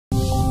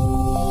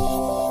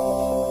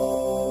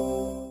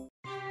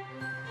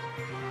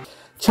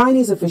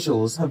Chinese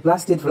officials have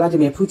blasted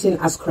Vladimir Putin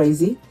as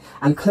crazy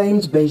and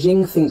claimed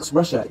Beijing thinks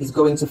Russia is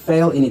going to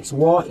fail in its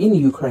war in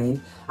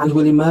Ukraine and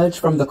will emerge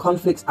from the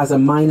conflict as a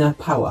minor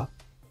power.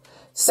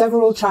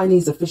 Several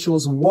Chinese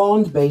officials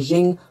warned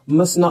Beijing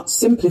must not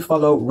simply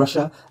follow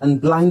Russia and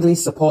blindly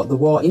support the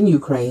war in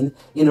Ukraine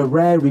in a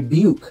rare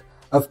rebuke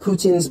of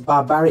Putin's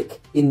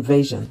barbaric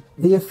invasion.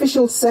 The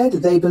officials said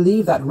they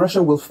believe that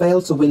Russia will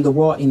fail to win the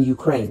war in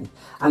Ukraine,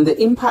 and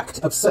the impact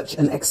of such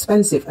an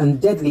expensive and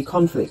deadly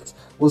conflict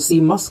will see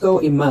Moscow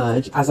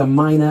emerge as a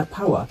minor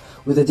power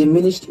with a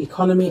diminished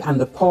economy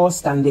and a poor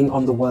standing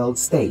on the world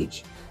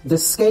stage. The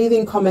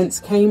scathing comments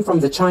came from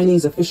the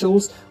Chinese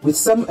officials, with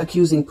some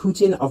accusing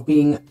Putin of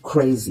being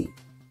crazy.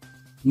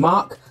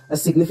 Mark a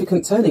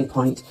significant turning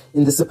point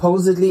in the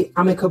supposedly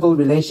amicable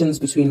relations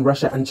between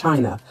Russia and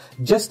China,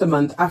 just a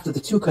month after the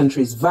two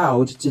countries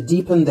vowed to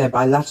deepen their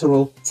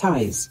bilateral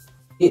ties.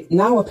 It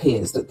now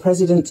appears that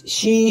President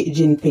Xi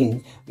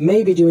Jinping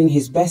may be doing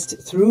his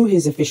best through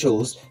his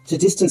officials to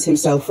distance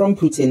himself from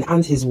Putin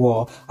and his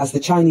war, as the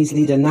Chinese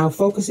leader now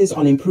focuses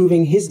on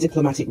improving his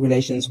diplomatic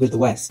relations with the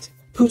West.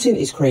 Putin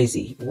is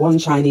crazy, one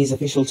Chinese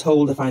official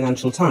told the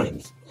Financial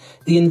Times.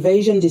 The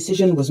invasion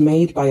decision was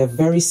made by a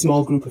very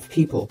small group of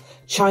people.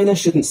 China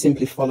shouldn't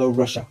simply follow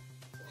Russia.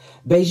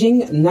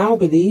 Beijing now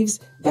believes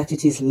that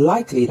it is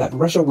likely that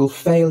Russia will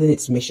fail in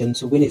its mission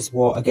to win its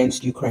war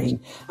against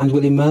Ukraine and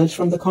will emerge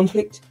from the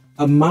conflict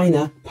a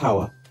minor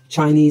power,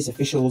 Chinese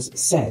officials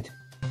said.